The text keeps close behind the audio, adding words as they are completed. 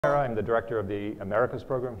I'm the director of the Americas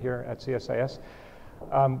program here at CSIS.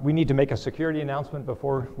 We need to make a security announcement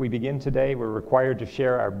before we begin today. We're required to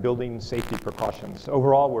share our building safety precautions.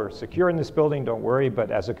 Overall, we're secure in this building, don't worry,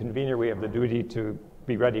 but as a convener, we have the duty to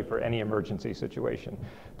be ready for any emergency situation.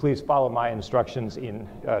 Please follow my instructions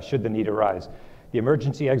should the need arise. The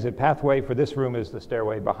emergency exit pathway for this room is the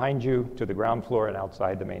stairway behind you to the ground floor and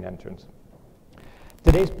outside the main entrance.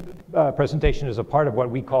 Today's presentation is a part of what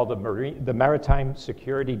we call the Maritime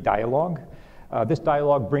Security Dialogue. This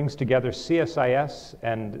dialogue brings together CSIS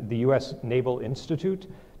and the U.S. Naval Institute,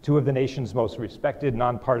 two of the nation's most respected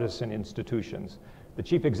nonpartisan institutions. The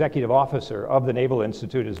Chief Executive Officer of the Naval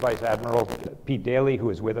Institute is Vice Admiral Pete Daly, who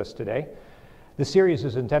is with us today. The series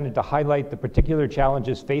is intended to highlight the particular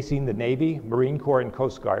challenges facing the Navy, Marine Corps, and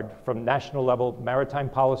Coast Guard, from national level maritime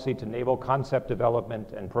policy to naval concept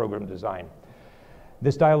development and program design.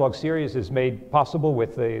 This dialogue series is made possible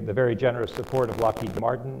with the very generous support of Lockheed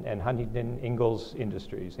Martin and Huntington Ingalls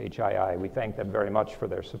Industries, HII. We thank them very much for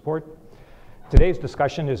their support. Today's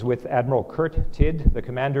discussion is with Admiral Kurt Tidd, the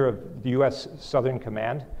commander of the U.S. Southern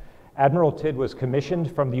Command. Admiral Tidd was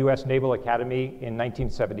commissioned from the U.S. Naval Academy in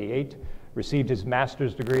 1978, received his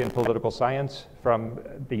master's degree in political science from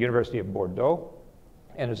the University of Bordeaux,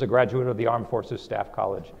 and is a graduate of the Armed Forces Staff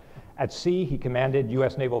College. At sea, he commanded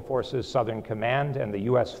U.S. Naval Forces Southern Command and the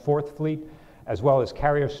U.S. 4th Fleet, as well as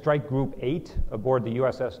Carrier Strike Group 8 aboard the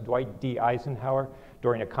USS Dwight D. Eisenhower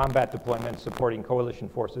during a combat deployment supporting coalition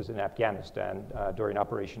forces in Afghanistan during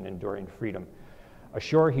Operation Enduring Freedom.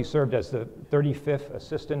 Ashore, he served as the 35th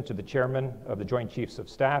Assistant to the Chairman of the Joint Chiefs of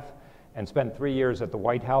Staff and spent 3 years at the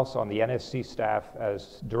White House on the NSC staff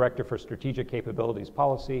as Director for Strategic Capabilities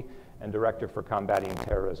Policy and Director for Combating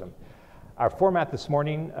Terrorism. Our format this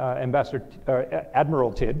morning,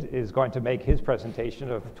 Admiral Tidd is going to make his presentation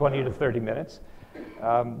of 20 to 30 minutes,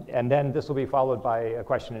 and then this will be followed by a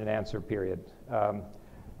question and answer period.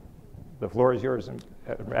 The floor is yours,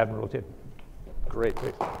 Admiral Tidd. Great.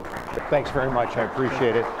 Thanks very much. I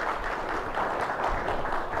appreciate it.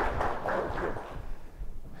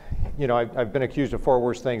 You know, I've been accused of far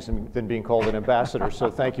worse things than being called an ambassador, so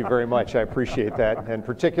thank you very much. I appreciate that. And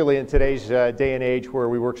particularly in today's day and age where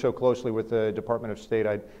we work so closely with the Department of State,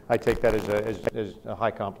 I take that as a high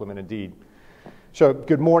compliment indeed. So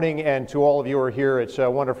good morning, and to all of you who are here, it's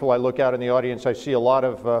wonderful. I look out in the audience, I see a lot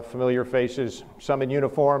of familiar faces, some in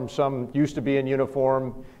uniform, some used to be in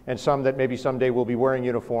uniform, and some that maybe someday will be wearing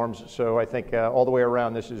uniforms. So I think all the way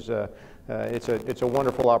around, this is it's a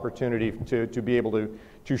wonderful opportunity to be able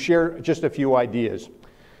to share just a few ideas.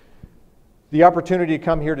 The opportunity to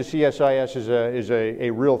come here to CSIS is a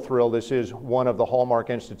real thrill. This is one of the hallmark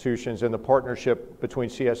institutions, and the partnership between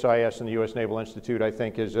CSIS and the U.S. Naval Institute, I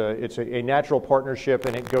think, is it's a natural partnership,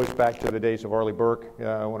 and it goes back to the days of Arleigh Burke,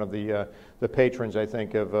 one of the patrons, I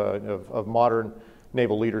think, of modern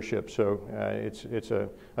naval leadership. So it's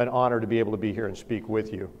an honor to be able to be here and speak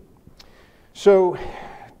with you. So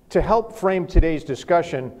to help frame today's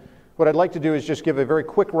discussion, what I'd like to do is just give a very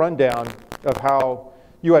quick rundown of how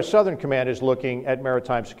U.S. Southern Command is looking at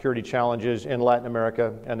maritime security challenges in Latin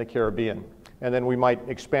America and the Caribbean, and then we might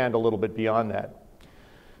expand a little bit beyond that.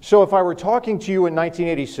 So if I were talking to you in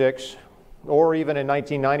 1986, or even in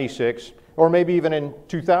 1996, or maybe even in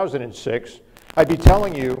 2006, I'd be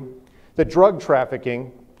telling you that drug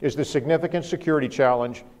trafficking is the significant security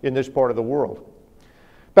challenge in this part of the world.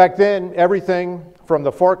 Back then, everything from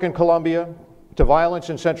the FARC in Colombia to violence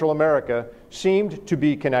in Central America seemed to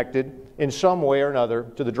be connected in some way or another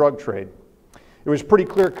to the drug trade. It was pretty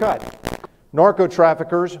clear cut. Narco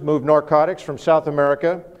traffickers moved narcotics from South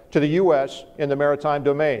America to the U.S. in the maritime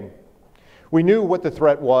domain. We knew what the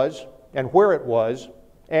threat was and where it was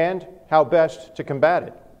and how best to combat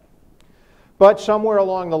it. But somewhere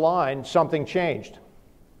along the line, something changed.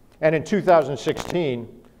 And in 2016,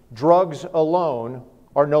 drugs alone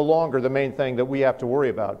are no longer the main thing that we have to worry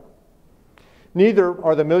about. Neither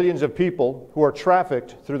are the millions of people who are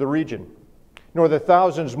trafficked through the region, nor the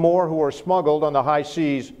thousands more who are smuggled on the high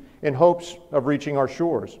seas in hopes of reaching our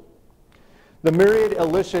shores. The myriad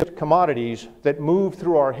illicit commodities that move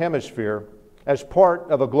through our hemisphere as part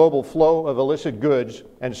of a global flow of illicit goods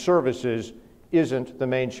and services isn't the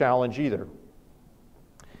main challenge either.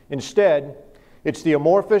 Instead, it's the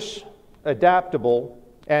amorphous, adaptable,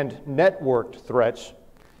 and networked threats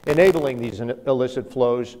enabling these illicit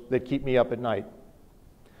flows that keep me up at night.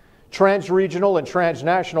 Trans-regional and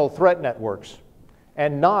transnational threat networks,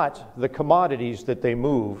 and not the commodities that they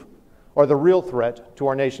move, are the real threat to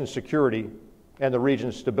our nation's security and the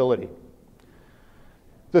region's stability.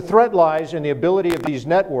 The threat lies in the ability of these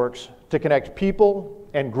networks to connect people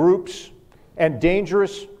and groups and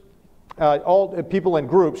dangerous all people and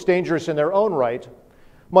groups dangerous in their own right,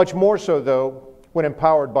 much more so, though, when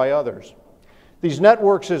empowered by others. These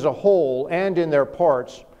networks as a whole and in their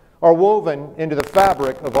parts are woven into the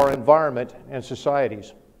fabric of our environment and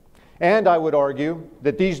societies. And I would argue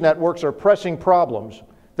that these networks are pressing problems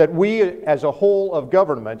that we as a whole of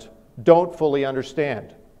government don't fully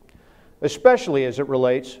understand, especially as it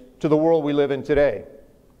relates to the world we live in today.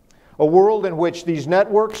 A world in which these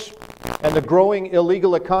networks and the growing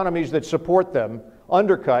illegal economies that support them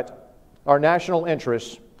undercut our national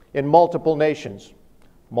interests in multiple nations,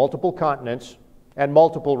 multiple continents, and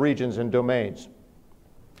multiple regions and domains.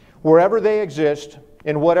 Wherever they exist,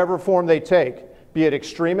 in whatever form they take, be it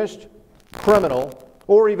extremist, criminal,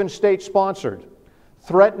 or even state-sponsored,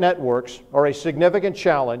 threat networks are a significant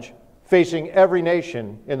challenge facing every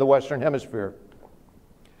nation in the Western Hemisphere.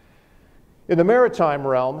 In the maritime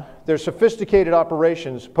realm, their sophisticated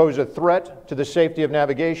operations pose a threat to the safety of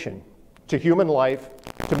navigation, to human life,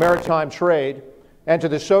 to maritime trade, and to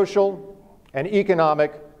the social and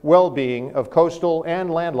economic well-being of coastal and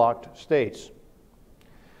landlocked states.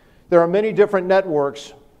 There are many different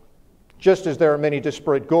networks, just as there are many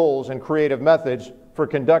disparate goals and creative methods for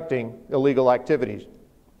conducting illegal activities.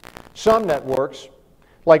 Some networks,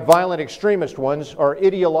 like violent extremist ones, are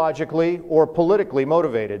ideologically or politically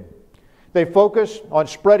motivated. They focus on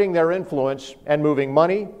spreading their influence and moving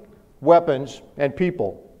money, weapons, and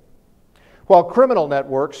people. While criminal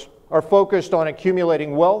networks are focused on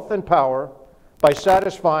accumulating wealth and power by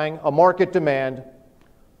satisfying a market demand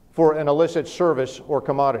for an illicit service or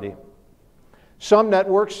commodity. Some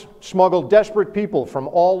networks smuggle desperate people from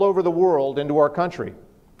all over the world into our country,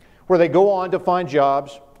 where they go on to find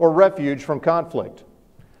jobs or refuge from conflict,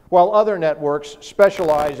 while other networks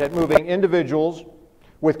specialize at moving individuals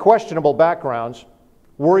with questionable backgrounds,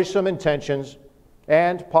 worrisome intentions,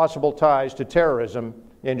 and possible ties to terrorism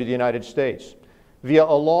into the United States via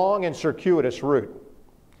a long and circuitous route,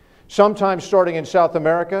 sometimes starting in South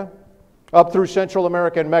America, up through Central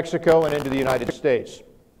America and Mexico, and into the United States.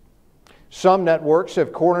 Some networks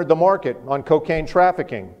have cornered the market on cocaine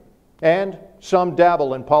trafficking, and some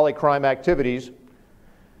dabble in polycrime activities.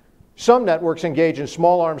 Some networks engage in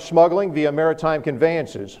small arms smuggling via maritime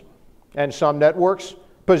conveyances, and some networks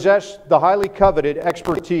possess the highly coveted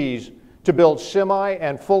expertise to build semi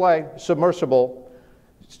and fully submersibles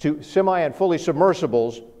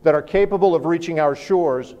that are capable of reaching our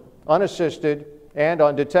shores unassisted and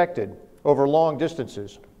undetected over long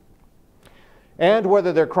distances. And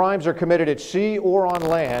whether their crimes are committed at sea or on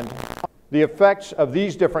land, the effects of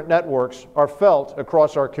these different networks are felt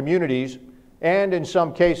across our communities and, in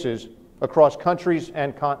some cases, across countries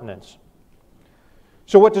and continents.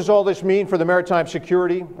 So what does all this mean for the maritime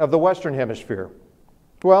security of the Western Hemisphere?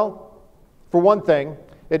 Well, for one thing,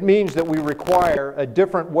 it means that we require a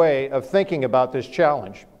different way of thinking about this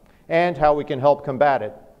challenge and how we can help combat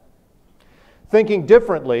it. Thinking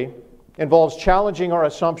differently involves challenging our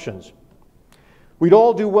assumptions. We'd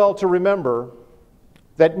all do well to remember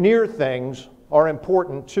that near things are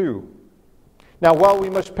important too. Now, while we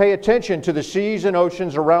must pay attention to the seas and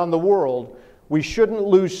oceans around the world, we shouldn't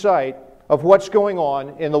lose sight of what's going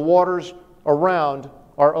on in the waters around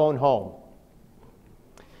our own home.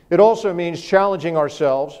 It also means challenging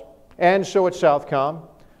ourselves, and so at SOUTHCOM,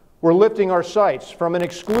 we're lifting our sights from an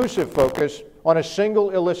exclusive focus on a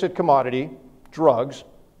single illicit commodity, drugs,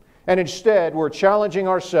 and instead we're challenging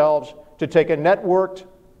ourselves to take a networked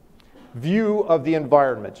view of the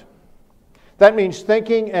environment. That means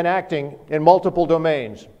thinking and acting in multiple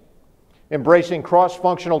domains, embracing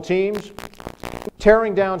cross-functional teams,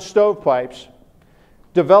 tearing down stovepipes,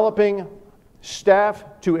 developing staff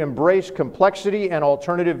to embrace complexity and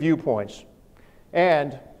alternative viewpoints,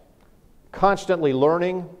 and constantly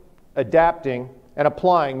learning, adapting, and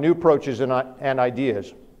applying new approaches and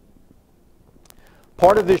ideas.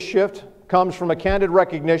 Part of this shift comes from a candid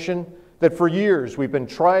recognition that for years we've been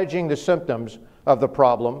triaging the symptoms of the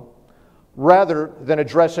problem rather than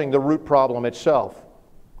addressing the root problem itself.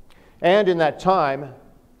 And in that time,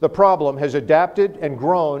 the problem has adapted and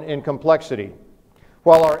grown in complexity,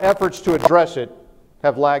 while our efforts to address it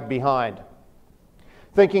have lagged behind.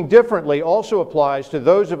 Thinking differently also applies to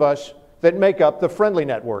those of us that make up the friendly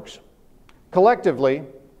networks. Collectively,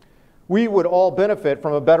 we would all benefit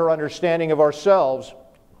from a better understanding of ourselves.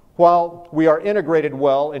 While we are integrated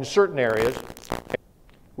well in certain areas,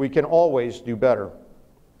 we can always do better.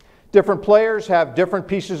 Different players have different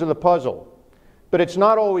pieces of the puzzle, but it's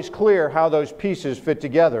not always clear how those pieces fit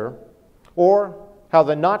together or how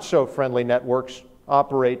the not-so-friendly networks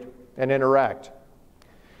operate and interact.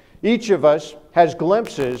 Each of us has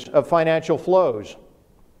glimpses of financial flows,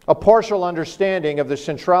 a partial understanding of the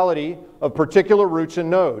centrality of particular routes and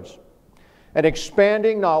nodes, an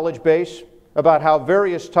expanding knowledge base about how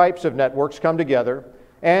various types of networks come together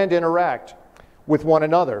and interact with one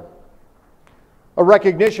another, a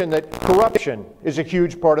recognition that corruption is a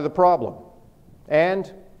huge part of the problem,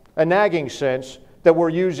 and a nagging sense that we're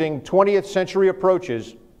using 20th century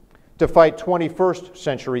approaches to fight 21st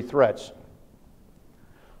century threats.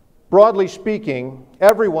 Broadly speaking,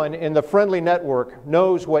 everyone in the friendly network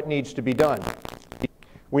knows what needs to be done.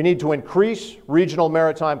 We need to increase regional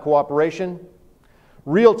maritime cooperation,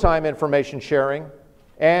 real-time information sharing,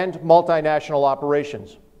 and multinational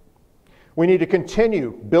operations. We need to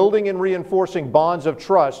continue building and reinforcing bonds of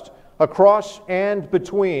trust across and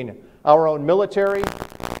between our own military,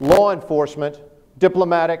 law enforcement,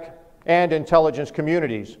 diplomatic, and intelligence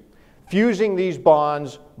communities, fusing these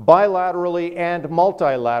bonds bilaterally and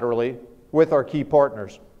multilaterally with our key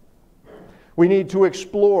partners. We need to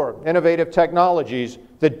explore innovative technologies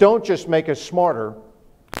that don't just make us smarter,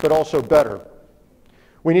 but also better.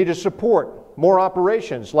 We need to support more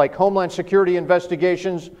operations like Homeland Security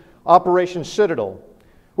Investigations Operation Citadel,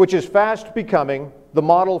 which is fast becoming the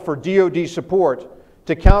model for DoD support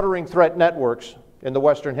to countering threat networks in the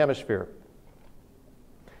Western Hemisphere.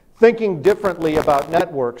 Thinking differently about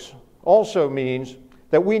networks also means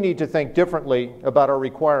that we need to think differently about our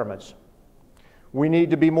requirements. We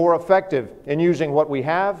need to be more effective in using what we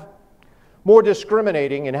have, more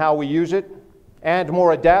discriminating in how we use it, and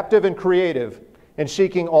more adaptive and creative in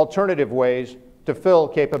seeking alternative ways to fill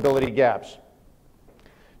capability gaps.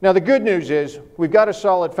 Now, the good news is we've got a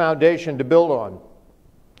solid foundation to build on.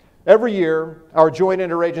 Every year, our Joint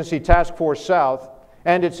Interagency Task Force South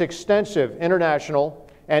and its extensive international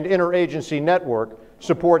and interagency network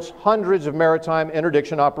supports hundreds of maritime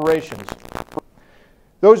interdiction operations.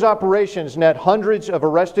 Those operations net hundreds of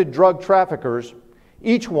arrested drug traffickers,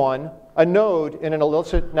 each one a node in an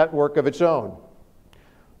illicit network of its own.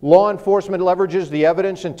 Law enforcement leverages the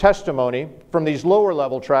evidence and testimony from these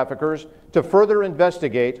lower-level traffickers to further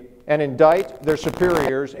investigate and indict their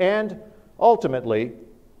superiors and, ultimately,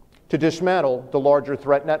 to dismantle the larger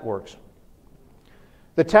threat networks.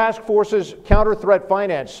 The task force's counter-threat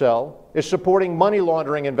finance cell is supporting money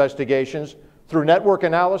laundering investigations through network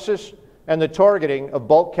analysis and the targeting of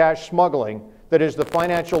bulk cash smuggling that is the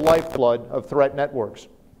financial lifeblood of threat networks.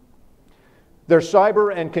 Their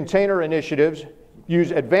cyber and container initiatives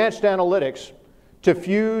use advanced analytics to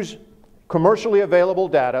fuse commercially available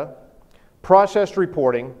data, processed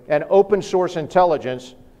reporting, and open source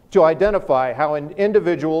intelligence to identify how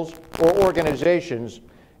individuals or organizations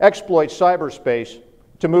exploit cyberspace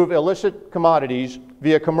to move illicit commodities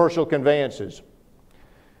via commercial conveyances.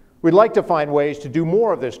 We'd like to find ways to do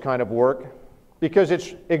more of this kind of work because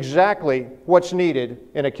it's exactly what's needed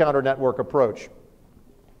in a counter-network approach.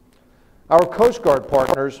 Our Coast Guard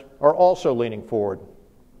partners are also leaning forward.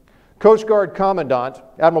 Coast Guard Commandant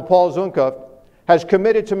Admiral Paul Zunka has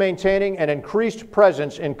committed to maintaining an increased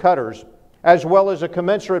presence in cutters as well as a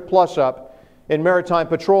commensurate plus-up in maritime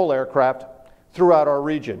patrol aircraft throughout our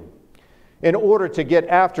region in order to get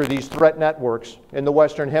after these threat networks in the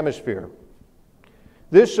Western Hemisphere.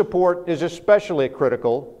 This support is especially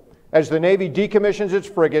critical as the Navy decommissions its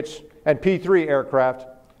frigates and P-3 aircraft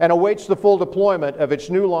and awaits the full deployment of its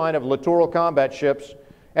new line of littoral combat ships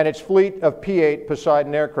and its fleet of P-8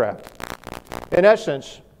 Poseidon aircraft. In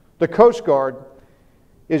essence, the Coast Guard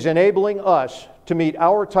is enabling us to meet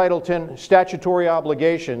our Title X statutory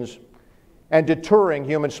obligations and deterring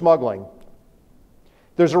human smuggling.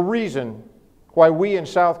 There's a reason why we in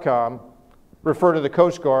SOUTHCOM refer to the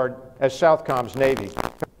Coast Guard as SOUTHCOM's Navy.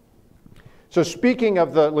 So speaking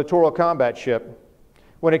of the littoral combat ship,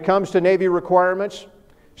 when it comes to Navy requirements,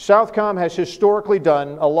 SOUTHCOM has historically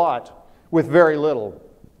done a lot with very little.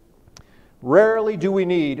 Rarely do we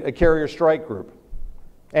need a carrier strike group.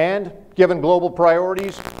 And given global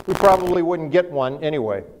priorities, we probably wouldn't get one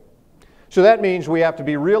anyway. So that means we have to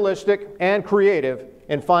be realistic and creative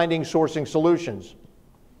in finding sourcing solutions.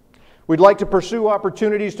 We'd like to pursue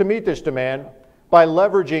opportunities to meet this demand by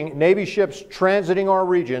leveraging Navy ships transiting our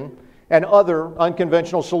region and other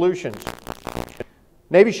unconventional solutions.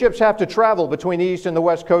 Navy ships have to travel between the east and the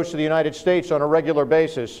west coast of the United States on a regular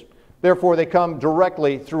basis. Therefore, they come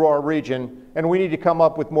directly through our region, and we need to come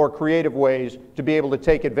up with more creative ways to be able to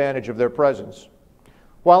take advantage of their presence.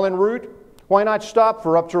 While en route, why not stop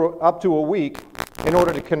for up to a week in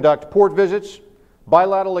order to conduct port visits,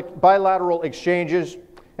 bilateral exchanges,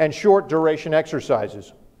 and short duration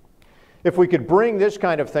exercises? If we could bring this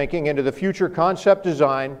kind of thinking into the future concept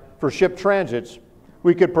design for ship transits,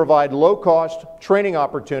 we could provide low-cost training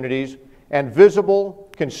opportunities and visible,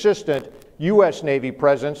 consistent U.S. Navy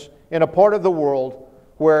presence in a part of the world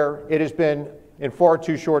where it has been in far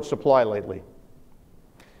too short supply lately.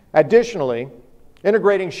 Additionally,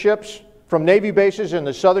 integrating ships from Navy bases in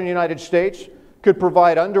the southern United States could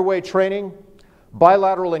provide underway training,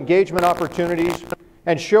 bilateral engagement opportunities,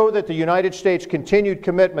 and show that the United States' continued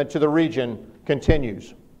commitment to the region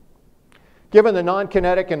continues. Given the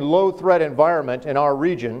non-kinetic and low-threat environment in our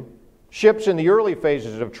region, ships in the early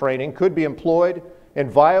phases of training could be employed in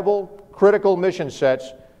viable, critical mission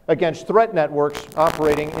sets against threat networks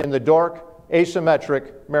operating in the dark,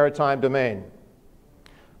 asymmetric maritime domain.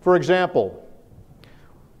 For example,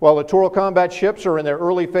 while littoral combat ships are in their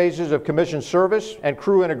early phases of commissioned service and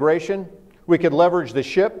crew integration, we could leverage the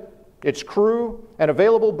ship, its crew, and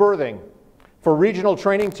available berthing for regional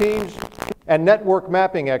training teams and network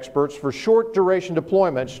mapping experts for short-duration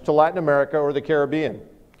deployments to Latin America or the Caribbean.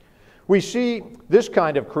 We see this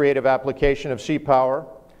kind of creative application of sea power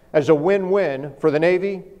as a win-win for the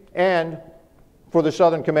Navy and for the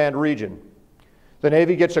Southern Command region. The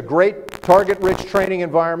Navy gets a great target-rich training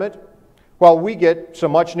environment, while we get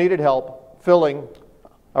some much-needed help filling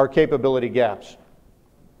our capability gaps.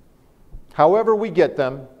 However we get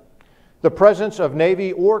them, the presence of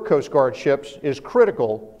Navy or Coast Guard ships is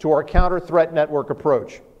critical to our counter-threat network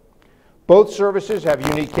approach. Both services have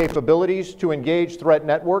unique capabilities to engage threat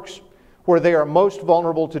networks where they are most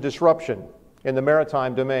vulnerable to disruption in the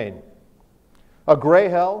maritime domain. A gray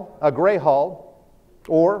hull,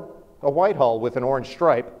 or a white hull with an orange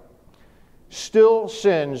stripe still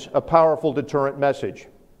sends a powerful deterrent message.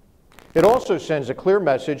 It also sends a clear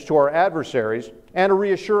message to our adversaries and a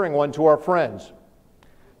reassuring one to our friends.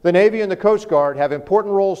 The Navy and the Coast Guard have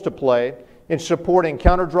important roles to play in supporting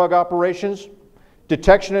counter-drug operations,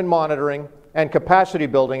 detection and monitoring, and capacity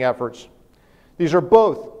building efforts. These are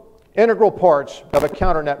both integral parts of a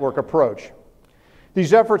counter-network approach.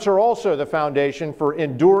 These efforts are also the foundation for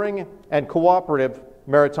enduring and cooperative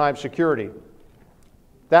maritime security.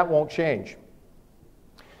 That won't change.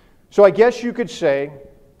 So I guess you could say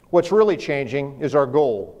what's really changing is our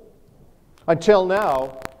goal. Until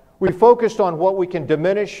now, we focused on what we can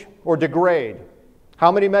diminish or degrade,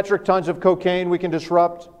 how many metric tons of cocaine we can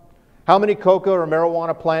disrupt, how many coca or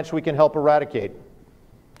marijuana plants we can help eradicate.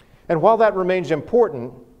 And while that remains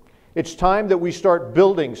important, it's time that we start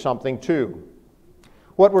building something too.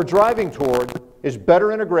 What we're driving toward is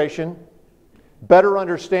better integration, better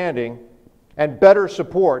understanding, and better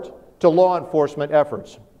support to law enforcement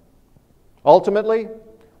efforts. Ultimately,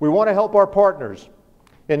 we want to help our partners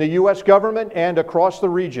in the U.S. government and across the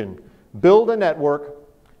region build a network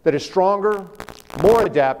that is stronger, more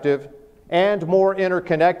adaptive, and more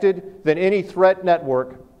interconnected than any threat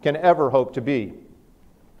network can ever hope to be.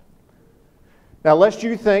 Now, lest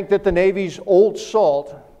you think that the Navy's old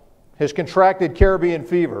salt has contracted Caribbean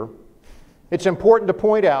fever, it's important to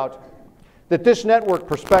point out that this network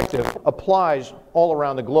perspective applies all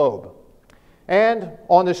around the globe and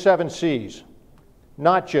on the 7 seas,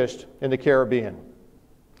 not just in the Caribbean.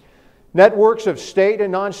 Networks of state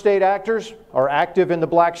and non-state actors are active in the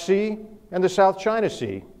Black Sea and the South China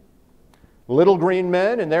Sea. Little green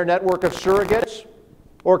men and their network of surrogates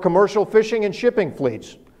or commercial fishing and shipping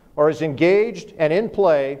fleets are as engaged and in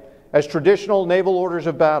play as traditional naval orders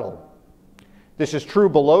of battle. This is true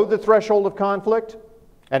below the threshold of conflict,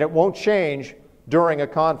 and it won't change during a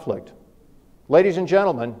conflict. Ladies and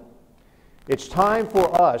gentlemen, it's time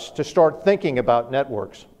for us to start thinking about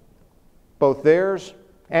networks, both theirs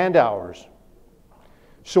and ours.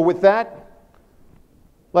 So with that,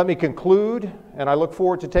 let me conclude, and I look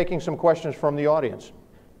forward to taking some questions from the audience.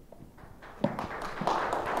 Let's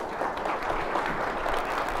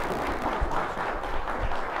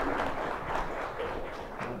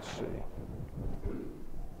see.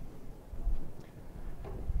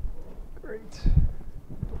 Great.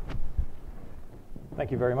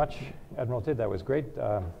 Thank you very much, Admiral Tidd. That was great.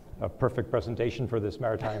 A perfect presentation for this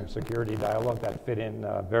Maritime Security Dialogue that fit in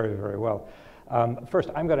very, very well. First,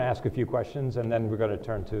 I'm going to ask a few questions, and then we're going to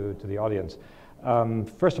turn to the audience.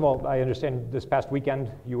 First of all, I understand this past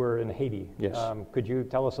weekend you were in Haiti. Yes. Could you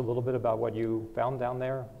tell us a little bit about what you found down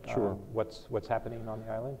there? Sure. What's happening on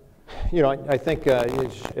the island? You know, I think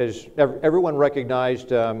as everyone recognized,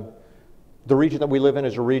 the region that we live in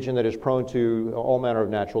is a region that is prone to all manner of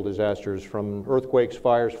natural disasters, from earthquakes,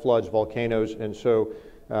 fires, floods, volcanoes, and so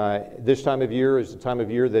this time of year is the time of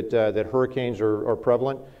year that hurricanes are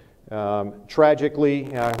prevalent. Tragically,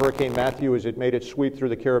 Hurricane Matthew, as it made its sweep through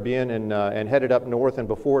the Caribbean and headed up north, and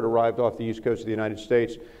before it arrived off the east coast of the United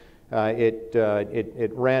States,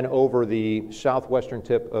 it ran over the southwestern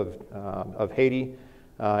tip of Haiti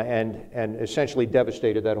and essentially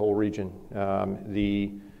devastated that whole region.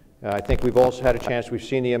 I think we've also had a chance, we've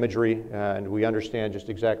seen the imagery, and we understand just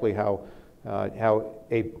exactly how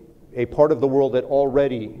a part of the world that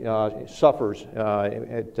already suffers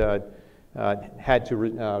had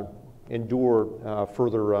to endure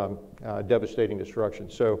further devastating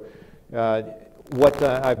destruction. So what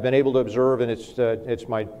I've been able to observe, and it's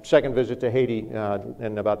my second visit to Haiti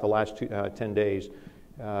in about the last 10 days,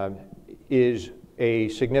 is a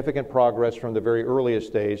significant progress from the very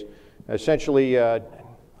earliest days. Essentially,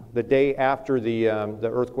 the day after the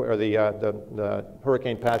earthquake or the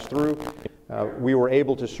hurricane passed through, we were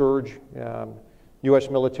able to surge U.S.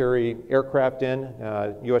 military aircraft in.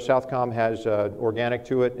 U.S. SOUTHCOM has organic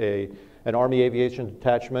to it an Army Aviation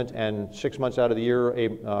Detachment, and 6 months out of the year,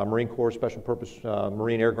 a Marine Corps Special Purpose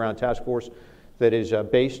Marine Air Ground Task Force that is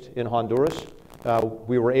based in Honduras.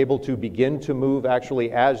 We were able to begin to move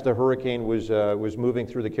actually as the hurricane was moving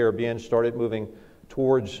through the Caribbean, started moving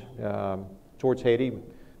towards Haiti.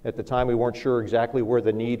 At the time, we weren't sure exactly where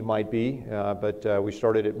the need might be, but we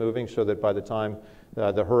started it moving so that by the time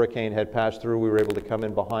the hurricane had passed through, we were able to come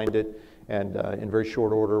in behind it, and in very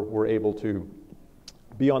short order, were able to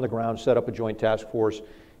be on the ground, set up a joint task force,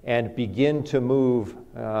 and begin to move,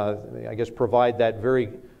 I guess, provide that very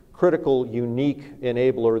critical, unique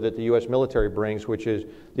enabler that the U.S. military brings, which is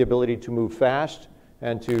the ability to move fast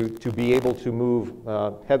and to be able to move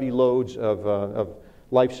heavy loads of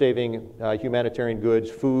life-saving humanitarian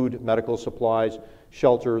goods, food, medical supplies,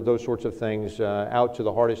 shelter, those sorts of things out to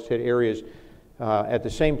the hardest hit areas. At the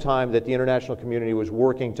same time that the international community was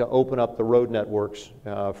working to open up the road networks,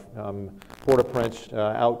 Port-au-Prince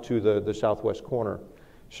out to the southwest corner.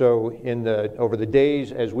 So over the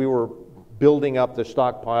days as we were building up the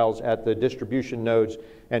stockpiles at the distribution nodes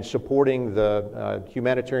and supporting the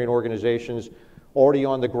humanitarian organizations already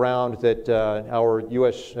on the ground that our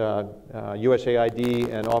USAID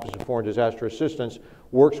and Office of Foreign Disaster Assistance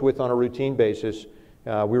works with on a routine basis,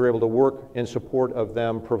 we were able to work in support of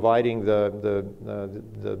them providing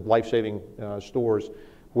the life-saving stores,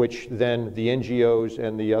 which then the NGOs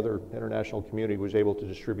and the other international community was able to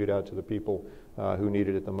distribute out to the people who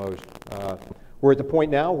needed it the most. We're at the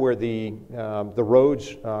point now where the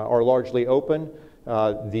roads are largely open.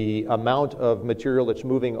 The amount of material that's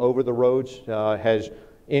moving over the roads has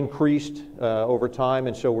increased over time,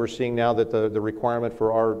 and so we're seeing now that the requirement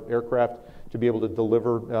for our aircraft to be able to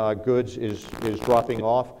deliver goods is dropping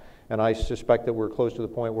off, and I suspect that we're close to the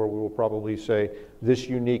point where we will probably say this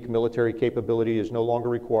unique military capability is no longer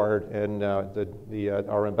required, and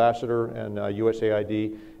our ambassador and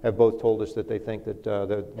USAID have both told us that they think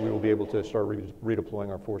that we will be able to start redeploying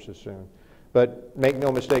our forces soon. But make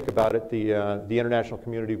no mistake about it, the international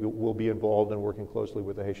community will be involved and working closely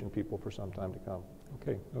with the Haitian people for some time to come.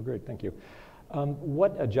 Okay, oh, great, thank you.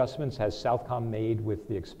 What adjustments has SOUTHCOM made with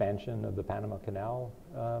the expansion of the Panama Canal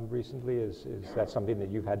recently? Is that something that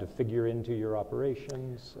you've had to figure into your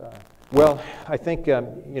operations? Well, I think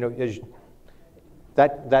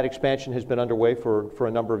that expansion has been underway for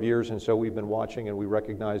a number of years, and so we've been watching, and we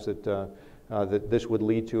recognize that that this would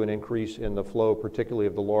lead to an increase in the flow, particularly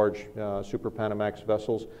of the large Super Panamax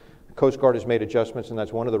vessels. The Coast Guard has made adjustments, and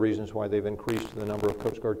that's one of the reasons why they've increased the number of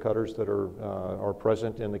Coast Guard cutters that are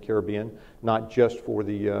present in the Caribbean, not just for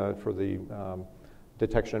the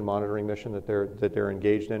detection and monitoring mission that they're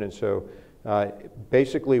engaged in. And so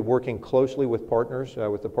basically working closely with partners,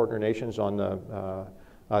 with the partner nations on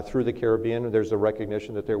through the Caribbean, there's a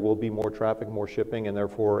recognition that there will be more traffic, more shipping, and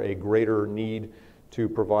therefore a greater need to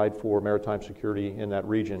provide for maritime security in that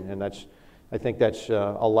region. And I think that's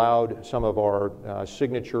allowed some of our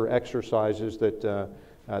signature exercises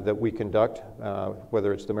that we conduct,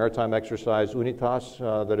 whether it's the maritime exercise UNITAS,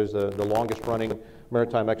 that is the longest running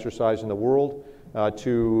maritime exercise in the world,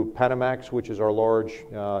 to Panamax, which is our large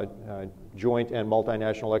joint and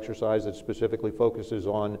multinational exercise that specifically focuses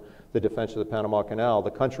on the defense of the Panama Canal. The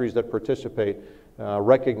countries that participate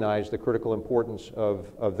recognize the critical importance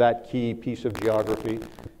of that key piece of geography,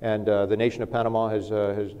 and the nation of Panama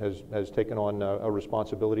has taken on a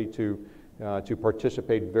responsibility to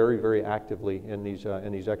participate very, very actively in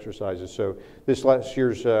these exercises. So this last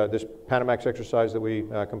year's this Panamax exercise that we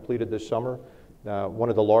completed this summer, one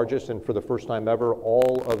of the largest, and for the first time ever,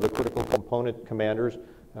 all of the critical component commanders,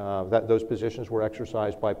 those positions were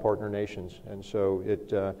exercised by partner nations, and so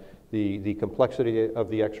the complexity of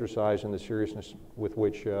the exercise and the seriousness with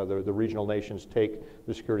which the regional nations take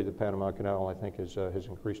the security of the Panama Canal, I think, has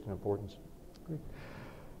increased in importance. Great.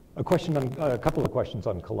 A couple of questions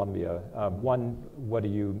on Colombia. One, what do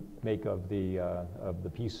you make of the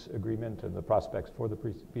peace agreement and the prospects for the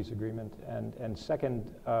peace agreement? And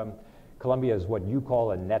second, Colombia is what you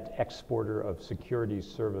call a net exporter of security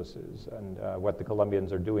services, and what the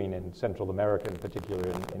Colombians are doing in Central America in particular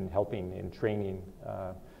in helping in training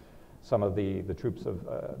some of the troops of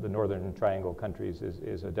the Northern Triangle countries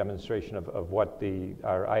is a demonstration of what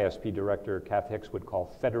our ISP director, Kath Hicks, would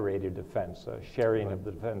call federated defense, sharing of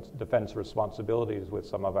the defense responsibilities with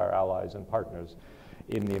some of our allies and partners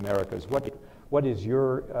in the Americas.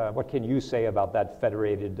 What can you say about that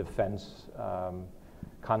federated defense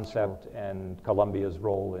concept and Colombia's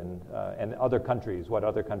role and other countries, what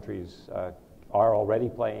other countries are already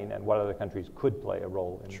playing and what other countries could play a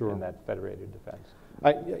role in that federated defense?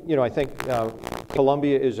 I think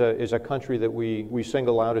Colombia is a country that we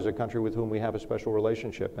single out as a country with whom we have a special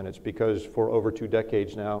relationship, and it's because for over 2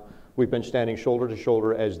 decades now we've been standing shoulder to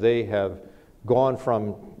shoulder as they have gone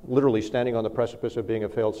from literally standing on the precipice of being a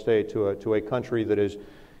failed state to a country that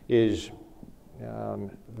is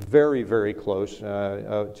very, very close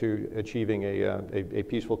to achieving a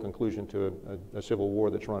peaceful conclusion to a civil war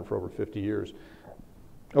that's run for over 50 years.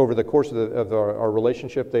 Over the course of our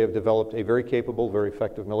relationship, they have developed a very capable, very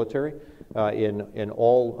effective military in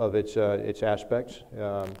all of its aspects.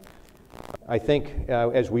 I think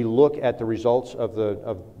as we look at the results of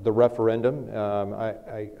the referendum,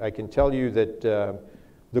 I can tell you that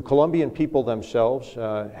the Colombian people themselves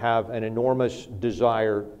have an enormous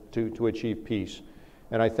desire to achieve peace.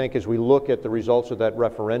 And I think as we look at the results of that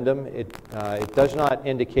referendum, it does not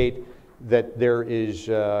indicate that there is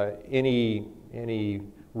any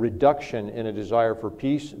reduction in a desire for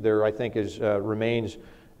peace. There, I think, remains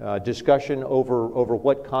discussion over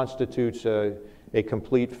what constitutes a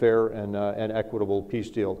complete, fair, and equitable peace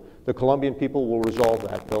deal. The Colombian people will resolve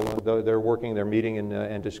that. They're working, they're meeting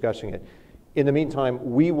and discussing it. In the meantime,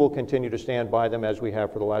 we will continue to stand by them as we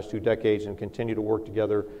have for the last 2 decades and continue to work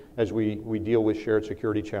together as we deal with shared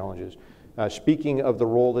security challenges. Speaking of the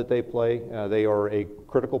role that they play, they are a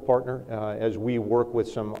critical partner as we work with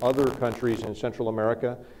some other countries in Central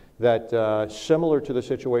America that, similar to the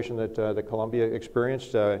situation that Colombia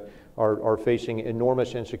experienced, are facing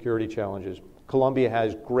enormous insecurity challenges. Colombia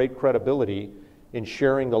has great credibility in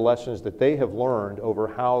sharing the lessons that they have learned over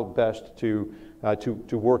how best to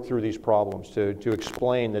work through these problems, to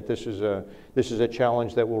explain that this is a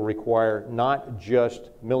challenge that will require not just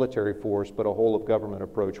military force, but a whole of government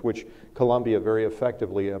approach, which Colombia very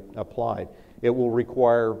effectively applied. It will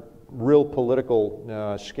require real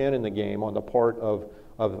political skin in the game on the part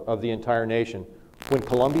of the entire nation. When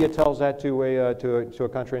Colombia tells that to a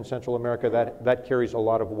country in Central America, that carries a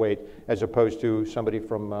lot of weight, as opposed to somebody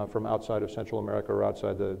from outside of Central America or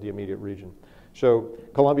outside the immediate region. So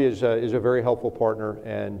Colombia is a very helpful partner,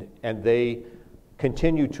 and they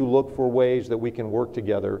continue to look for ways that we can work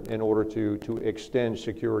together in order to extend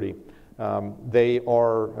security. They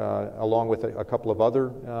are, along with a couple of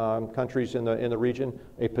other countries in the region,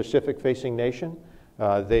 a Pacific-facing nation.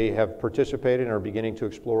 They have participated and are beginning to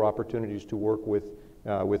explore opportunities to work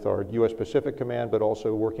with our U.S. Pacific Command, but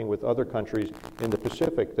also working with other countries in the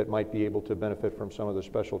Pacific that might be able to benefit from some of the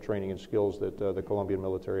special training and skills that the Colombian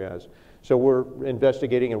military has. So we're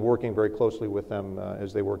investigating and working very closely with them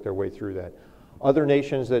as they work their way through that. Other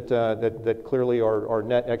nations that clearly are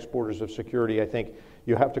net exporters of security, I think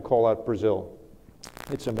you have to call out Brazil.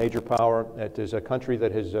 It's a major power. It is a country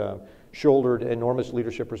that has shouldered enormous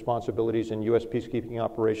leadership responsibilities in U.S. peacekeeping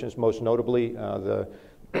operations, most notably the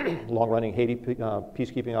long-running Haiti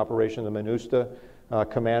peacekeeping operation. The MINUSTA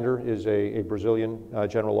commander is a Brazilian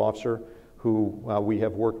general officer who we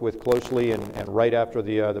have worked with closely, and right after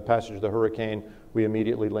the passage of the hurricane, we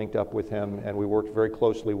immediately linked up with him, and we worked very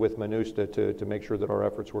closely with MINUSTA to make sure that our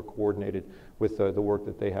efforts were coordinated with the work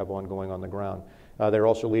that they have ongoing on the ground. They're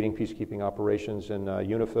also leading peacekeeping operations in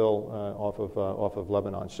UNIFIL off of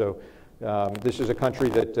Lebanon. So this is a country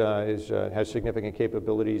that has significant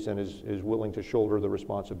capabilities and is willing to shoulder the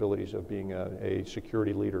responsibilities of being a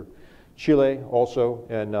security leader. Chile also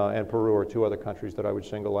and Peru are 2 other countries that I would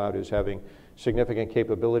single out as having significant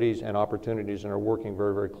capabilities and opportunities and are working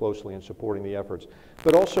very, very closely in supporting the efforts.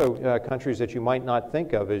 But also countries that you might not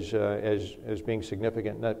think of as being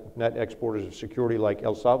significant net exporters of security, like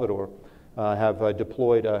El Salvador, have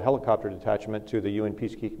deployed a helicopter detachment to the UN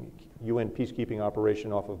peacekeeping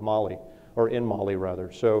operation off of Mali, or in Mali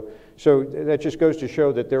rather. So that just goes to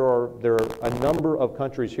show that there are a number of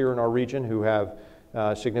countries here in our region who have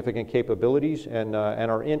significant capabilities and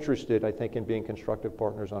are interested, I think, in being constructive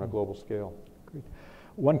partners on a global scale. Great.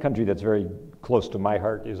 One country that's very close to my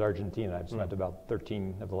heart is Argentina. I've spent about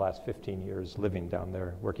 13 of the last 15 years living down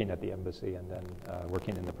there, working at the embassy and then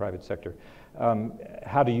working in the private sector.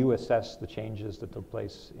 How do you assess the changes that took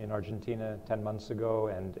place in Argentina 10 months ago,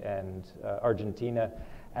 and Argentina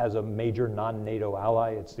as a major non-NATO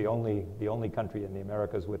ally. It's the only country in the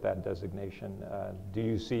Americas with that designation. Do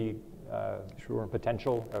you see Sure.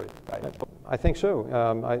 potential? I think so.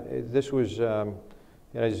 This was,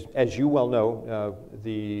 as you well know,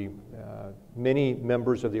 the many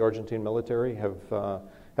members of the Argentine military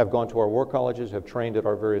have gone to our war colleges, have trained at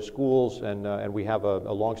our various schools, and we have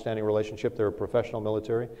a long-standing relationship. They're a professional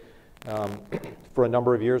military. For a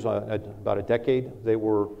number of years, about a decade, they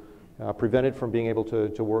were prevented from being able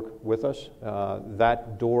to work with us.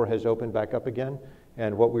 That door has opened back up again,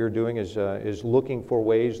 and what we are doing is looking for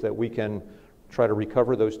ways that we can try to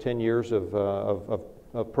recover those 10 years of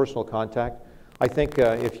personal contact. I think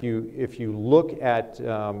if you look at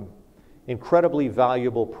incredibly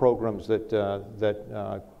valuable programs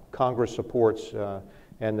that Congress supports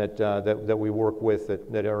and that we work with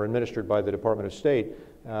that are administered by the Department of State,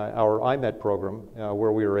 our IMET program,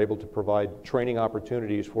 where we are able to provide training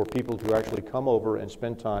opportunities for people to actually come over and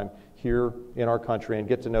spend time here in our country and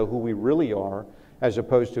get to know who we really are, as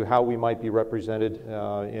opposed to how we might be represented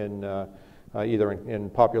either in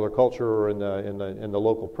popular culture or in the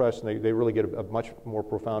local press. And they really get a much more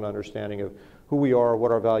profound understanding of who we are,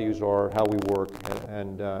 what our values are, how we work,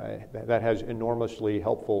 and that has enormously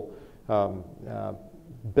helpful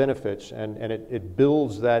benefits, and it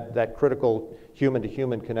builds that critical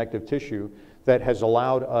human-to-human connective tissue that has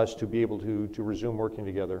allowed us to be able to resume working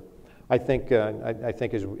together. I think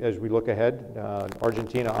as we look ahead,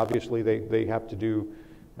 Argentina, obviously they have to do,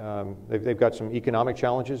 they've got some economic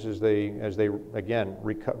challenges as they again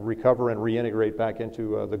recover and reintegrate back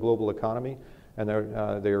into the global economy, and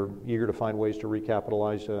they're eager to find ways to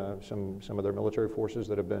recapitalize some of their military forces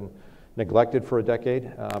that have been neglected for a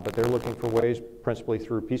decade, but they're looking for ways, principally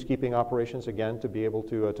through peacekeeping operations, again, to be able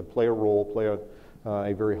to play a role, play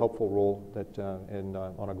a very helpful role that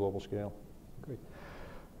on a global scale. Great.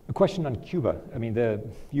 A question on Cuba. I mean, the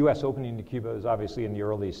U.S. opening to Cuba is obviously in the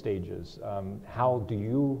early stages. How do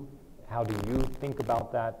you think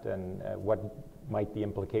about that, and what might the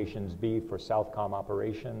implications be for SOUTHCOM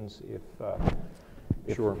operations if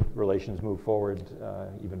Sure. relations move forward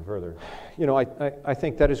even further? You know, I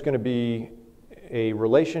think that is going to be a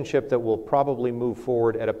relationship that will probably move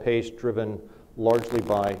forward at a pace driven largely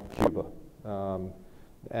by Cuba.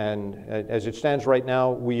 And as it stands right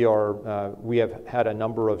now, we have had a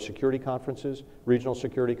number of security conferences, regional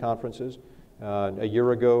security conferences. A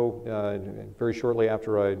year ago, very shortly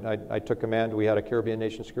after I took command, we had a Caribbean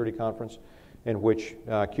Nation Security Conference in which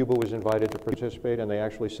Cuba was invited to participate, and they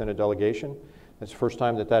actually sent a delegation. It's the first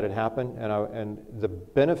time that had happened, and the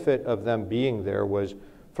benefit of them being there was,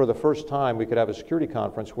 for the first time, we could have a security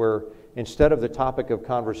conference where instead of the topic of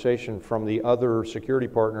conversation from the other security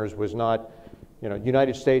partners was not,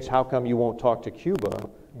 United States, how come you won't talk to Cuba?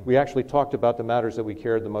 We actually talked about the matters that we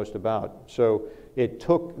cared the most about. So it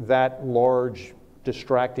took that large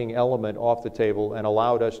distracting element off the table and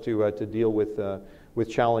allowed us to deal with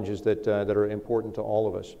challenges that are important to all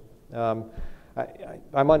of us.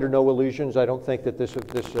 I'm under no illusions. I don't think that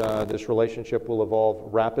this relationship will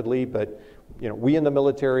evolve rapidly, but we in the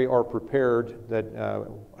military are prepared that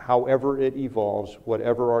however it evolves,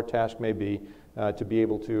 whatever our task may be, to be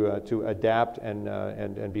able to adapt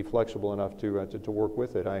and be flexible enough to work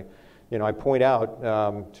with it. I point out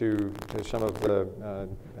to some of the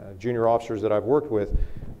junior officers that I've worked with.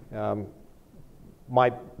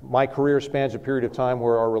 My career spans a period of time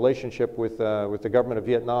where our relationship with the government of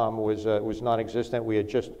Vietnam was non-existent. We had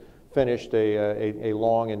just finished a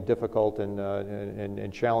long and difficult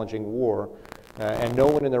and challenging war, and no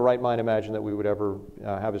one in their right mind imagined that we would ever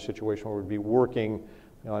have a situation where we'd be working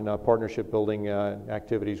on partnership building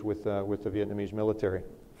activities with the Vietnamese military.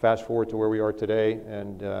 Fast forward to where we are today,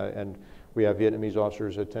 and we have Vietnamese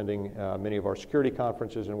officers attending many of our security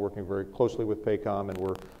conferences and working very closely with PACOM, and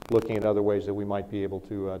we're looking at other ways that we might be able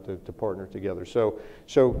to partner together. So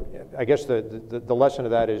I guess the lesson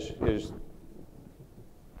of that is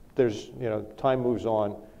there's time moves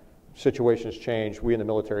on, situations change. We in the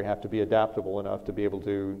military have to be adaptable enough to be able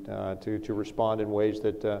to respond in ways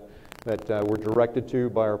that we're directed to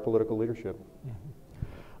by our political leadership.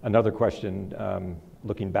 Another question,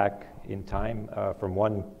 looking back in time from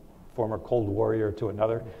one former Cold Warrior to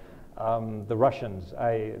another. The Russians,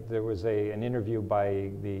 there was an interview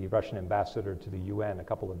by the Russian ambassador to the UN a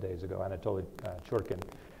couple of days ago, Anatoly Churkin,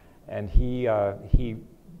 and he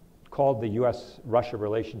called the U.S.-Russia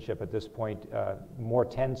relationship at this point more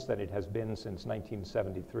tense than it has been since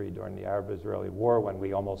 1973 during the Arab-Israeli War, when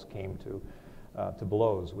we almost came to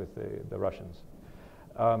blows with the Russians.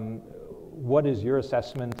 What is your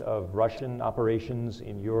assessment of Russian operations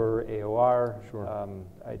in your AOR? Sure.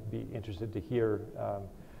 I'd be interested to hear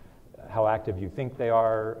how active you think they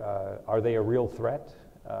are. Are they a real threat?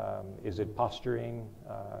 Is it posturing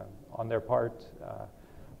on their part?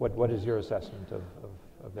 What is your assessment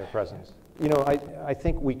of their presence? You know, I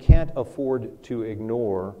think we can't afford to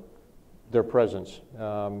ignore their presence.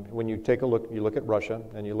 When you take a look, you look at Russia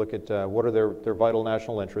and you look at what are their vital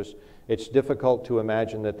national interests, it's difficult to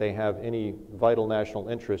imagine that they have any vital national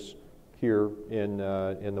interests here in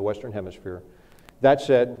the Western Hemisphere. That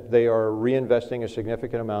said, they are reinvesting a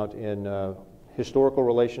significant amount in historical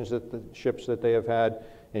relationships that they have had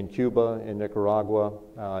in Cuba, in Nicaragua,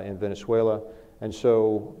 in Venezuela. And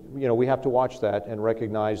so, you know, we have to watch that and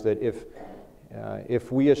recognize that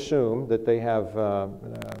if we assume that they have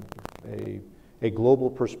a global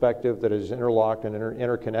perspective that is interlocked and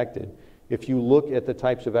interconnected, if you look at the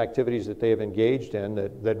types of activities that they have engaged in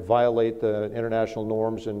that violate the international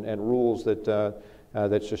norms and rules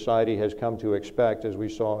that society has come to expect, as we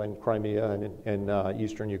saw in Crimea and in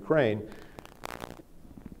eastern Ukraine,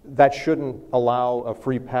 that shouldn't allow a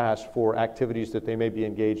free pass for activities that they may be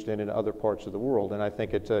engaged in other parts of the world. And I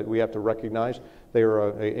think we have to recognize they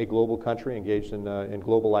are a global country engaged in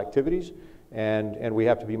global activities, and we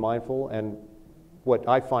have to be mindful. And what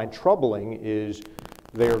I find troubling is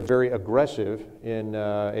they are very aggressive in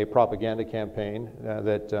a propaganda campaign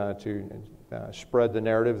to spread the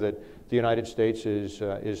narrative that the United States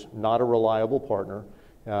is not a reliable partner,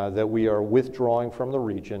 that we are withdrawing from the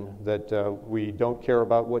region, that we don't care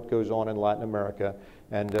about what goes on in Latin America,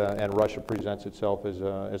 and Russia presents itself as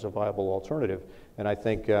a viable alternative. And I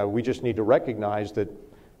think we just need to recognize that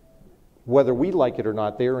whether we like it or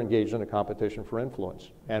not, they are engaged in a competition for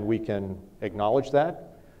influence. And we can acknowledge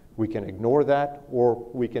that, we can ignore that, or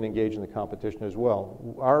we can engage in the competition as well.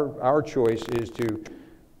 Our choice is to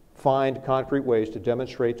find concrete ways to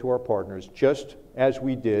demonstrate to our partners, just as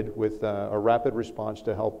we did with a rapid response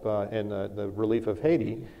to help in the relief of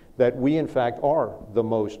Haiti, that we in fact are the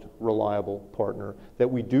most reliable partner, that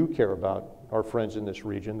we do care about our friends in this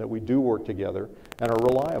region, that we do work together and are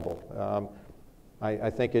reliable.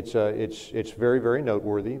 I think it's very, very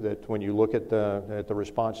noteworthy that when you look at the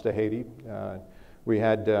response to Haiti, we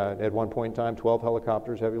had at one point in time 12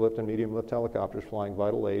 helicopters, heavy lift and medium lift helicopters flying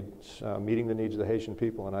vital aid, meeting the needs of the Haitian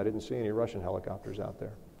people, and I didn't see any Russian helicopters out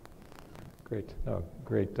there. Great,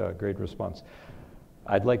 great response.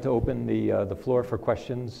 I'd like to open the floor for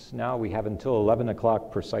questions now. We have until 11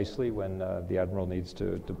 o'clock precisely when the Admiral needs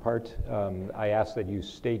to depart. I ask that you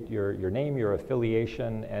state your name, your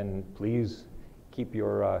affiliation, and please keep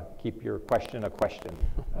your question a question.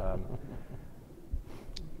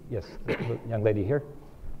 Yes, the young lady here.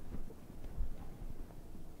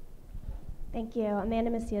 Thank you.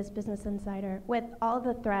 Amanda Macias, Business Insider. With all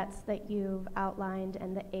the threats that you've outlined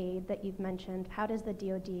and the aid that you've mentioned, how does the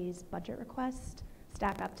DoD's budget request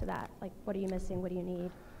stack up to that? Like, what are you missing? What do you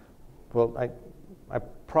need? Well, I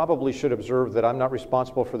probably should observe that I'm not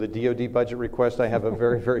responsible for the DoD budget request. I have a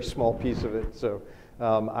very, very small piece of it. So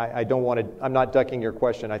I don't want to, I'm not ducking your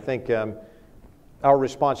question. I think our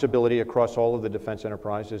responsibility across all of the defense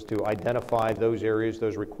enterprise is to identify those areas,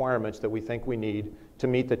 those requirements that we think we need to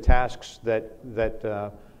meet the tasks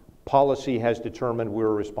that policy has determined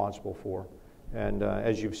we're responsible for. And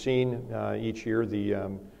as you've seen each year,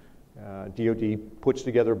 the DoD puts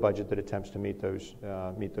together a budget that attempts to meet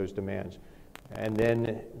those demands. And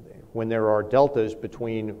then when there are deltas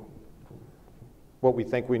between what we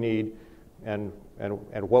think we need and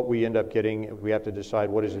what we end up getting, we have to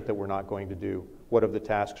decide what is it that we're not going to do. What of the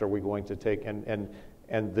tasks are we going to take? And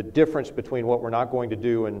the difference between what we're not going to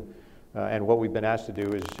do and what we've been asked to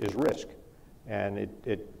do is risk. And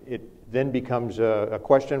it then becomes a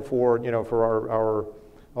question for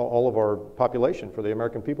all of our population, for the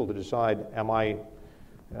American people to decide, am I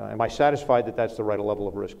satisfied that that's the right level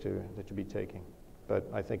of risk to be taking? But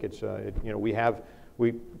I think it's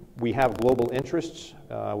we have global interests,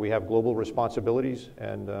 we have global responsibilities,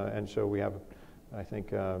 and so we have, I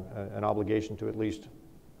think, an obligation to at least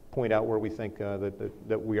point out where we think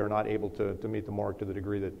that we are not able to meet the mark to the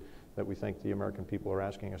degree that we think the American people are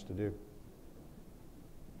asking us to do.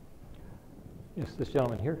 Yes, this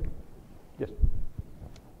gentleman here. Yes.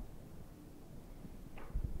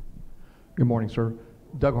 Good morning, sir.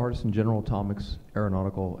 Doug Hardison, General Atomics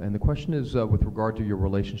Aeronautical, and the question is with regard to your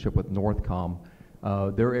relationship with NORTHCOM.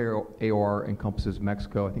 Their AOR encompasses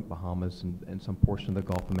Mexico, I think Bahamas, and some portion of the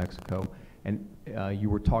Gulf of Mexico. And you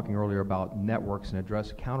were talking earlier about networks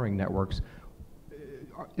and countering networks.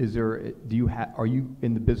 Are you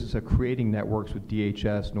in the business of creating networks with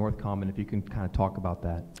DHS, NORTHCOM, and if you can kind of talk about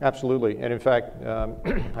that? Absolutely, and in fact,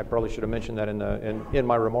 I probably should have mentioned that in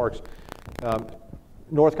my remarks.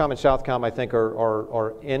 NORTHCOM and SOUTHCOM, I think,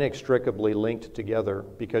 are inextricably linked together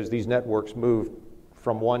because these networks move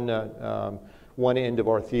from one end of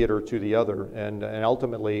our theater to the other, and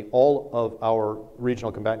ultimately all of our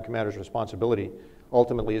regional combatant commanders' responsibility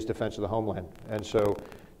ultimately is defense of the homeland. And so,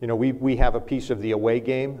 you know, we have a piece of the away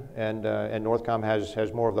game, and NORTHCOM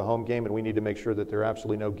has more of the home game, and we need to make sure that there are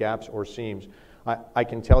absolutely no gaps or seams. I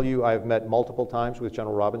can tell you I've met multiple times with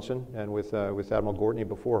General Robinson and with Admiral Gortney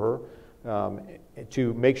before her,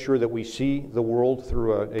 to make sure that we see the world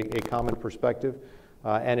through a common perspective.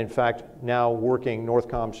 And in fact, now working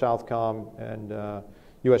NORTHCOM, SOUTHCOM, and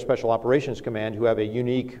U.S. Special Operations Command, who have a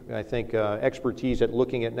unique, I think, expertise at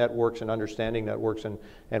looking at networks and understanding networks,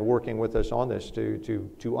 and working with us on this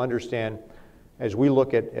to understand, as we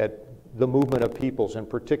look at the movement of peoples, and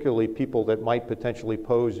particularly people that might potentially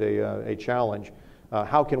pose a challenge,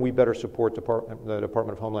 how can we better support the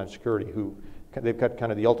Department of Homeland Security, who they've got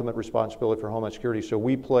kind of the ultimate responsibility for Homeland Security. So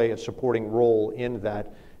we play a supporting role in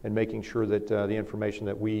that, and making sure that the information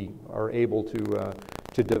that we are able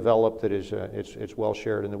to develop, that is it's well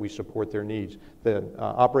shared, and that we support their needs. The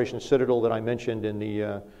Operation Citadel that I mentioned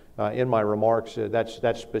in my remarks,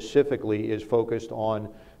 that specifically is focused on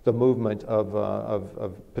the movement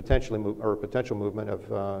of potential movement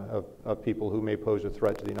of people who may pose a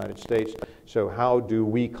threat to the United States. So how do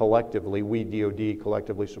we collectively, we DoD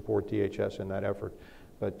collectively, support DHS in that effort?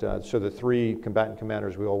 But so the three combatant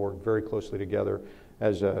commanders, we all work very closely together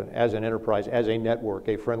as an enterprise, as a network,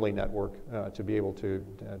 a friendly network, to be able to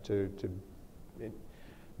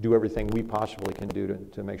do everything we possibly can do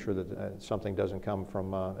to make sure that something doesn't come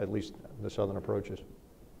from at least the southern approaches.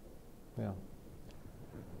 Yeah.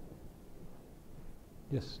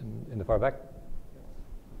 Yes, in the far back.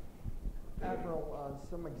 Admiral,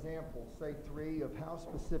 some examples, say 3, of how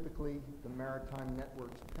specifically the maritime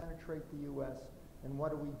networks penetrate the U.S., and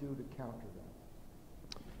what do we do to counter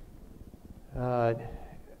them?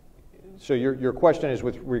 So your question is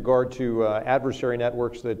with regard to adversary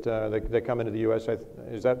networks that come into the U.S.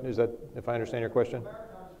 Is that if I understand your question?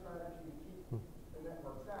 Maritime strategy to keep the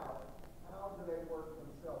networks out. How do they work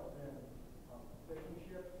themselves in fishing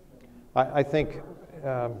ships? I think.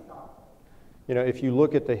 You know, if you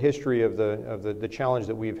look at the history of the challenge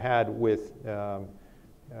that we've had with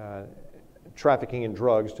trafficking in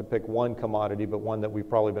drugs, to pick one commodity, but one that we've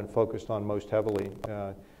probably been focused on most heavily,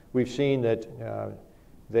 we've seen that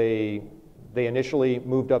they initially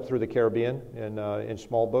moved up through the Caribbean in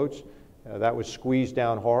small boats. That was squeezed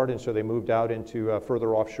down hard, and so they moved out into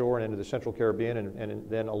further offshore and into the Central Caribbean, and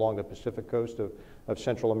then along the Pacific coast of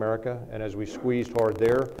Central America. And as we squeezed hard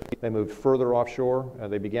there, they moved further offshore.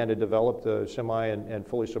 They began to develop the semi and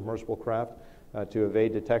fully submersible craft to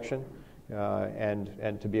evade detection,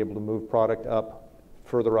 and to be able to move product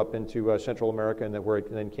further up into Central America, and where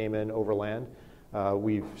it then came in overland.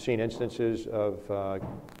 We've seen instances of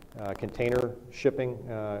container shipping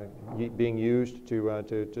being used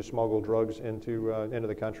to smuggle drugs into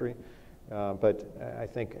the country. But I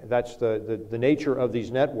think that's the nature of these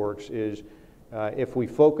networks is, if we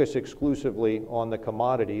focus exclusively on the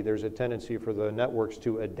commodity, there's a tendency for the networks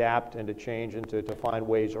to adapt and to change and to find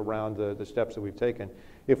ways around the steps that we've taken.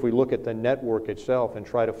 If we look at the network itself and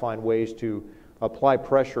try to find ways to apply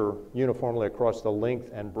pressure uniformly across the length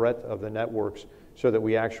and breadth of the networks, so that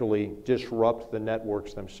we actually disrupt the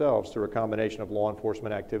networks themselves through a combination of law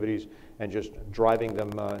enforcement activities and just driving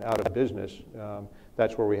them out of business,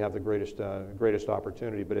 that's where we have the greatest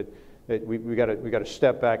opportunity. But we got to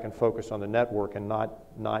step back and focus on the network, and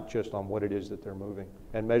not just on what it is that they're moving,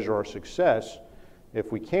 and measure our success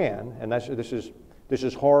if we can. And this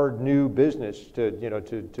is hard new business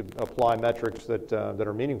to apply metrics that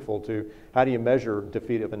are meaningful to. How do you measure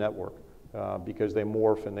defeat of a network? Because they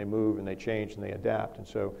morph and they move and they change and they adapt. And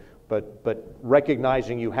so, but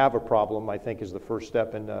recognizing you have a problem, I think, is the first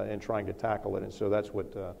step in trying to tackle it. And so that's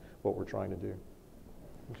what we're trying to do.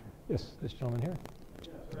 Yes, this gentleman here.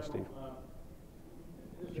 Yes, Steve.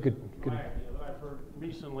 This You could. my idea that I've heard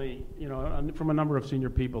recently, from a number of senior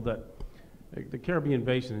people, that the Caribbean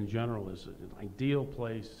Basin in general is an ideal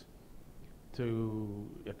place to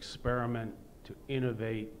experiment, to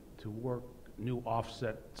innovate, to work new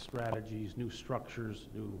offset strategies, new structures,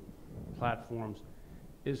 new platforms.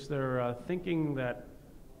 Is there thinking that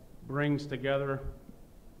brings together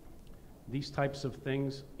these types of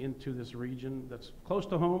things into this region that's close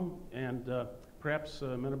to home and perhaps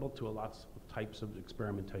amenable to lots of types of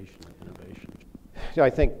experimentation and innovation? Yeah, I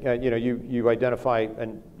think you identify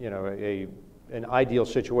an ideal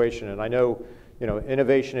situation, and I know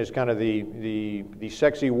innovation is kind of the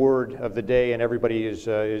sexy word of the day, and everybody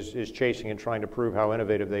is chasing and trying to prove how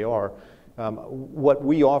innovative they are. What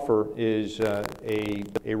we offer is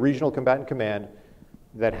a regional combatant command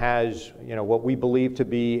that has, what we believe to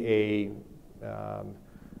be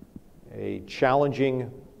a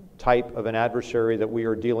challenging type of an adversary that we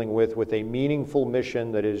are dealing with a meaningful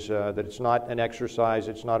mission that is that it's not an exercise,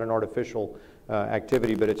 it's not an artificial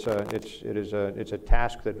activity, but it's a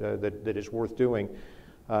task that is worth doing.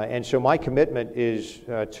 And so my commitment is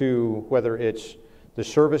to, whether it's the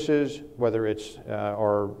services, whether it's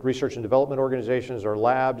our research and development organizations, our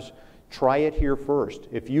labs, try it here first.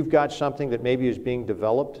 If you've got something that maybe is being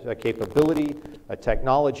developed, a capability, a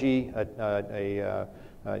technology,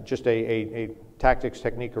 just a tactics,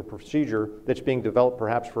 technique, or procedure that's being developed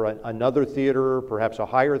perhaps for another theater, perhaps a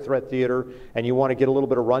higher threat theater, and you want to get a little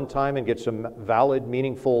bit of runtime and get some valid,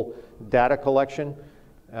 meaningful data collection,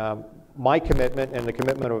 my commitment and the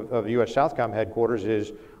commitment of U.S. SOUTHCOM headquarters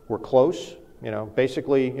is we're close,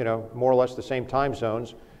 basically, more or less the same time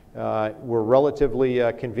zones. We're relatively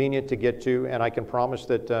convenient to get to, and I can promise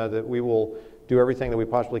that we will do everything that we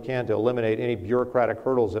possibly can to eliminate any bureaucratic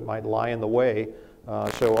hurdles that might lie in the way.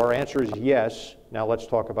 So our answer is yes. Now let's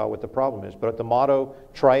talk about what the problem is. But the motto,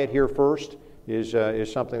 try it here first,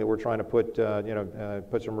 is something that we're trying to put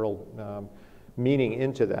put some real meaning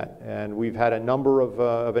into that. And we've had a number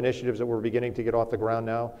of initiatives that we're beginning to get off the ground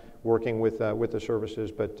now, working with the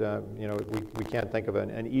services. But we can't think of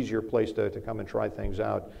an easier place to come and try things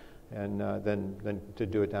out, and than to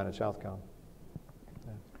do it down at SOUTHCOM.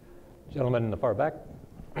 Gentleman in the far back.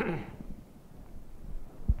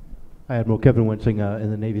 Hi, Admiral Kevin Winsing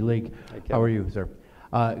in the Navy League. Hey, How are you, sir?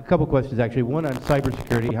 A couple questions, actually. One on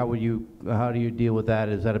cybersecurity. How do you deal with that?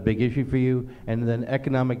 Is that a big issue for you? And then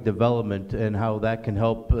economic development and how that can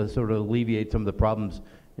help sort of alleviate some of the problems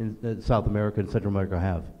in South America and Central America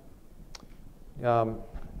have.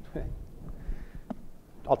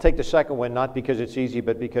 I'll take the second one, not because it's easy,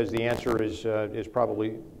 but because the answer is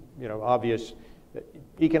probably obvious.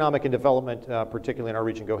 Economic and development, particularly in our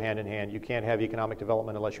region, go hand in hand. You can't have economic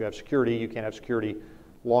development unless you have security. You can't have security,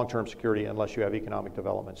 long-term security, unless you have economic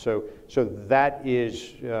development. So that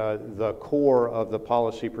is the core of the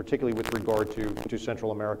policy, particularly with regard to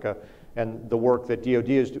Central America and the work that DoD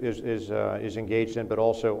is engaged in, but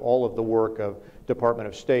also all of the work of Department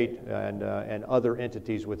of State and other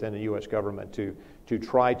entities within the U.S. government to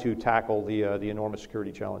try to tackle the enormous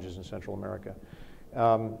security challenges in Central America.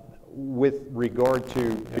 With regard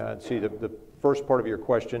to, let's see, the first part of your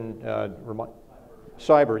question,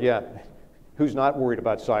 cyber, yeah. Who's not worried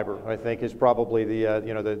about cyber, I think, is probably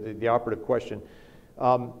the operative question.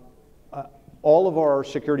 All of our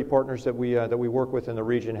security partners that we work with in the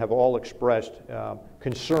region have all expressed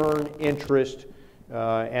concern, interest,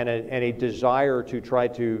 and a desire to try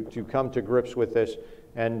to come to grips with this.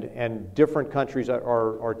 And different countries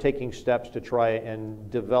are taking steps to try and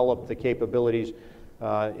develop the capabilities.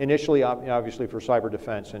 Initially, obviously, for cyber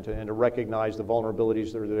defense and to recognize the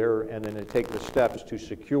vulnerabilities that are there, and then to take the steps to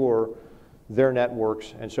secure their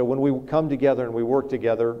networks. And so when we come together and we work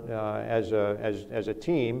together as a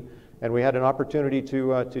team, and we had an opportunity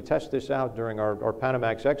to test this out during our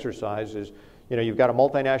Panamax exercise, is you've got a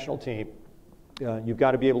multinational team, you've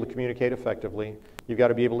got to be able to communicate effectively, you've got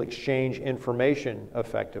to be able to exchange information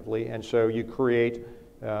effectively, and so you create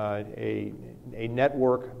a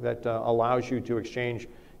network that allows you to exchange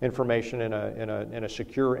information in a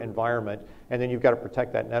secure environment, and then you've got to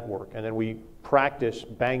protect that network. And then we practice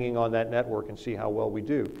banging on that network and see how well we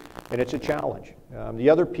do. And it's a challenge. The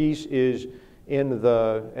other piece is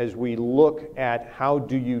as we look at how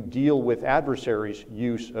do you deal with adversaries'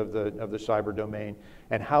 use of the cyber domain,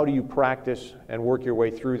 and how do you practice and work your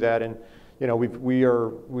way through that. And we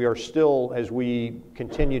are still, as we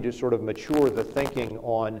continue to sort of mature the thinking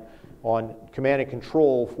on command and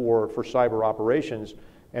control for cyber operations,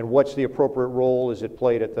 and what's the appropriate role. Is it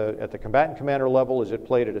played at the combatant commander level? Is it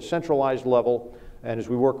played at a centralized level? And as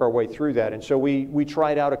we work our way through that, and so we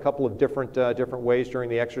tried out a couple of different ways during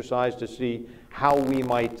the exercise to see how we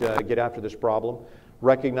might get after this problem,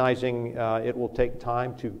 recognizing it will take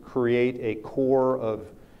time to create a core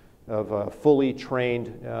of fully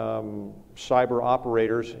trained cyber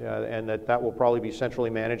operators, and that will probably be centrally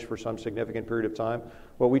managed for some significant period of time.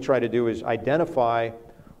 What we try to do is identify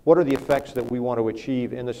what are the effects that we want to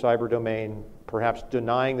achieve in the cyber domain, perhaps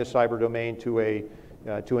denying the cyber domain to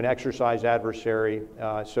an exercise adversary.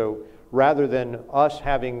 So rather than us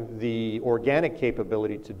having the organic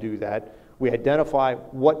capability to do that, we identify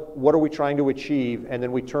what are we trying to achieve, and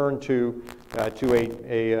then we turn to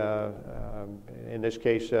in this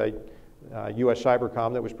case, U.S.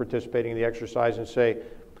 Cybercom that was participating in the exercise, and say,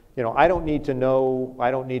 I don't need to know,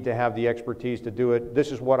 I don't need to have the expertise to do it.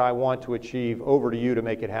 This is what I want to achieve. Over to you to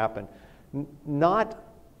make it happen. Not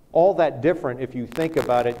all that different if you think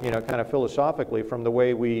about it, kind of philosophically from the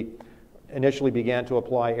way we initially began to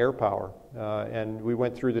apply air power. And we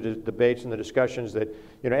went through the debates and the discussions that,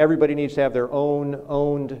 everybody needs to have their own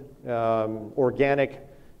owned organic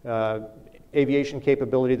aviation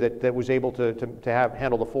capability that was able to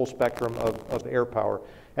handle the full spectrum of air power.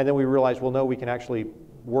 And then we realized, well, no, we can actually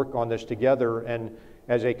work on this together. And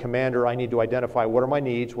as a commander, I need to identify what are my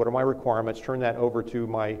needs, what are my requirements, turn that over to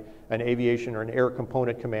an aviation or an air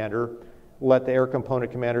component commander, let the air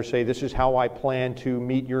component commander say, this is how I plan to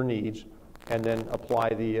meet your needs, and then apply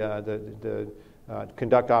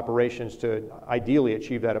conduct operations to ideally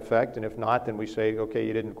achieve that effect. And if not, then we say, okay,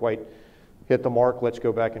 you didn't quite hit the mark, let's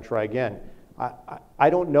go back and try again. I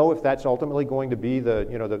don't know if that's ultimately going to be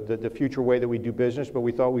the future way that we do business, but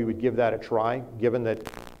we thought we would give that a try, given that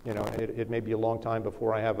it may be a long time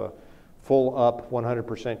before I have a full up,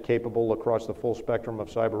 100% capable across the full spectrum of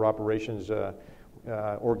cyber operations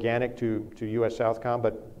organic to US SOUTHCOM,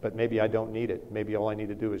 but maybe I don't need it. Maybe all I need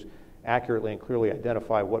to do is accurately and clearly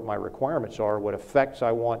identify what my requirements are, what effects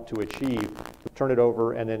I want to achieve, turn it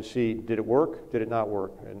over, and then see, did it work, did it not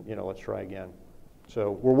work, and let's try again.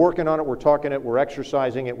 So we're working on it, we're talking it, we're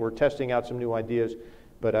exercising it, we're testing out some new ideas,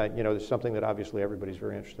 but it's something that obviously everybody's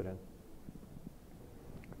very interested in.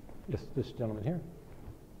 Yes, this gentleman here.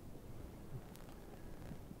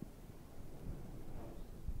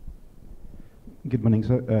 Good morning,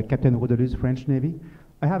 sir. Captain Rodelus, French Navy.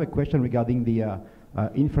 I have a question regarding the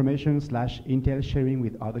information/intel sharing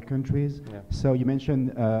with other countries. Yeah. So you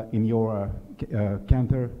mentioned in your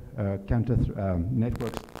counter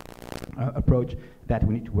networks approach that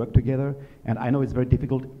we need to work together, and I know it's very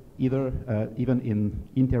difficult either even in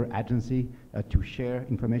interagency to share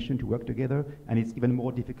information, to work together, and it's even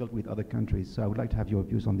more difficult with other countries. So I would like to have your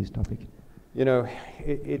views on this topic.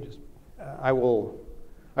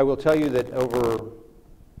 I will tell you that over,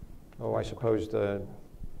 I suppose the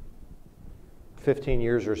 15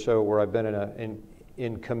 years or so where I've been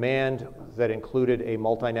in command that included a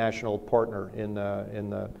multinational partner in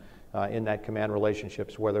that command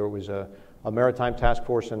relationships, whether it was a maritime task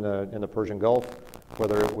force in the Persian Gulf,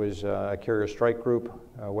 whether it was a carrier strike group,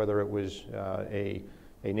 whether it was the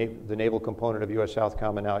naval component of US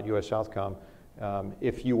SOUTHCOM and now at US SOUTHCOM.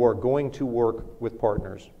 If you are going to work with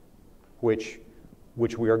partners, which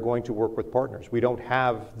we are going to work with partners, we don't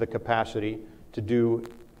have the capacity to do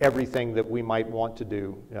everything that we might want to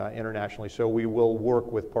do internationally. So we will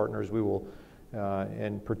work with partners. We will,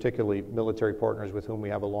 and particularly military partners with whom we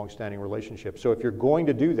have a long-standing relationship. So if you're going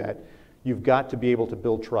to do that, you've got to be able to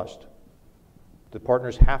build trust. The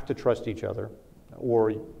partners have to trust each other, or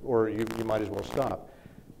you might as well stop.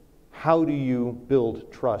 How do you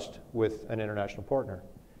build trust with an international partner?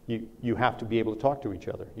 You have to be able to talk to each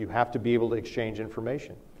other. You have to be able to exchange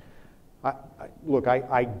information. Look,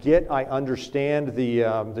 I understand the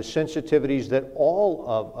sensitivities that all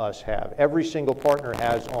of us have. Every single partner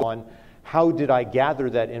has on how did I gather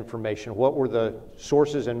that information? What were the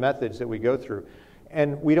sources and methods that we go through?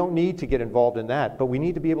 And we don't need to get involved in that, but we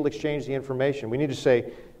need to be able to exchange the information. We need to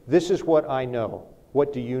say, this is what I know.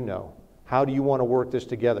 What do you know? How do you want to work this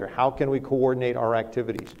together? How can we coordinate our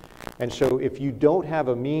activities? And so if you don't have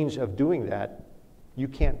a means of doing that, you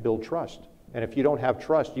can't build trust. And if you don't have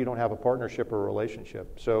trust, you don't have a partnership or a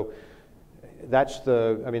relationship. So that's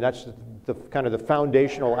the kind of the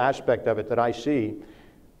foundational aspect of it that I see.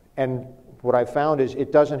 And what I've found is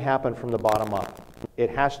it doesn't happen from the bottom up.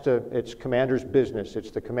 It's commander's business.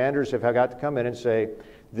 It's the commanders have got to come in and say,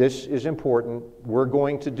 this is important. We're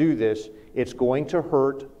going to do this. It's going to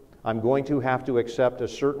hurt. I'm going to have to accept a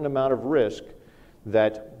certain amount of risk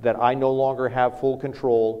that I no longer have full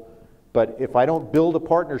control. But if I don't build a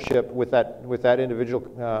partnership with that individual,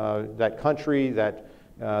 that country, that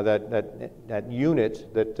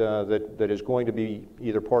unit that is going to be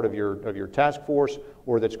either part of your task force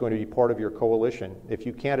or that's going to be part of your coalition, if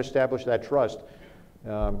you can't establish that trust,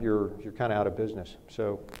 you're kind of out of business.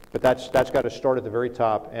 So, but that's got to start at the very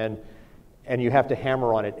top, and you have to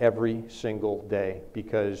hammer on it every single day,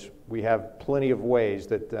 because we have plenty of ways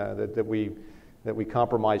that we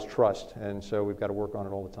compromise trust, and so we've got to work on it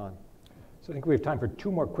all the time. So I think we have time for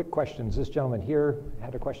two more quick questions. This gentleman here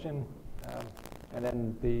had a question, and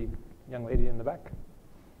then the young lady in the back.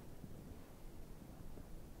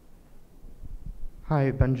 Hi,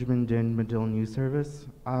 Benjamin Din, Medill News Service.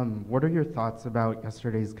 What are your thoughts about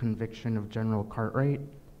yesterday's conviction of General Cartwright?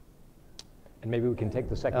 And maybe we can take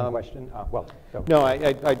the second question. No,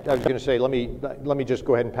 I was going to say, let me just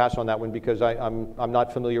go ahead and pass on that one, because I'm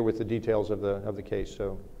not familiar with the details of the case.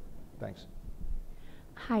 So, thanks.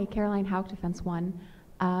 Hi, Caroline Hauk, Defense One.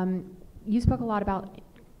 You spoke a lot about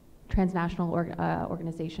transnational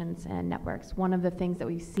organizations and networks. One of the things that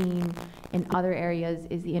we've seen in other areas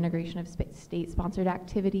is the integration of state-sponsored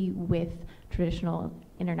activity with traditional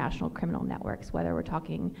international criminal networks, whether we're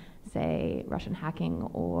talking, say, Russian hacking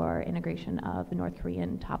or integration of the North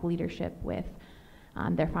Korean top leadership with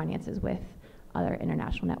their finances with other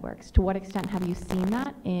international networks. To what extent have you seen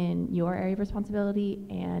that in your area of responsibility?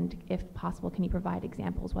 And if possible, can you provide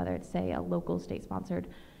examples, whether it's, say, a local state-sponsored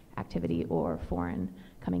activity or foreign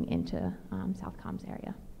coming into SOUTHCOM's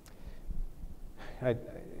area?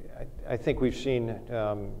 I think we've seen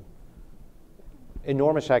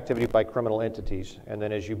enormous activity by criminal entities, and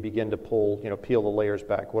then as you begin to pull, peel the layers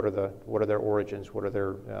back, what are their origins? What are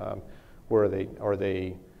their what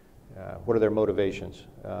are their motivations?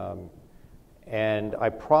 And I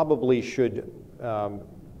probably should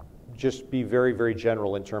just be very, very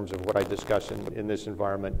general in terms of what I discuss in this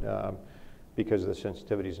environment because of the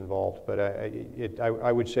sensitivities involved. But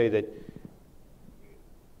I would say that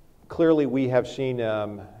clearly we have seen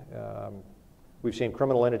we've seen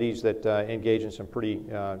criminal entities that engage in some pretty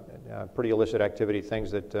illicit activity,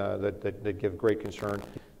 things that give great concern,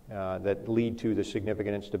 that lead to the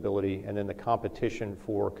significant instability, and then the competition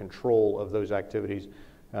for control of those activities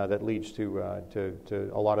that leads to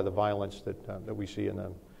a lot of the violence that we see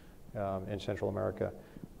in Central America.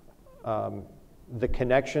 The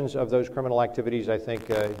connections of those criminal activities, I think,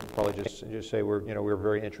 probably just say we're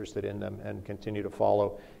very interested in them and continue to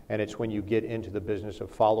follow. And it's when you get into the business of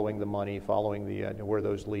following the money, following the where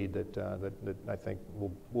those lead, that I think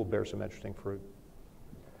will bear some interesting fruit.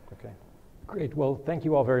 Okay. Great. Well, thank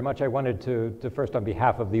you all very much. I wanted to first, on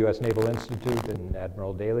behalf of the U.S. Naval Institute and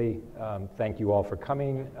Admiral Daly, thank you all for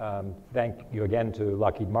coming. Thank you again to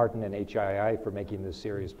Lockheed Martin and HII for making this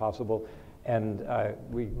series possible. And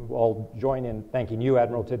we all join in thanking you,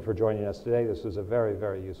 Admiral Tidd, for joining us today. This was a very,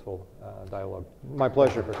 very useful dialogue. My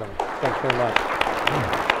pleasure for coming. Thanks very much.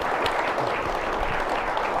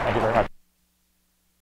 Thank you very much.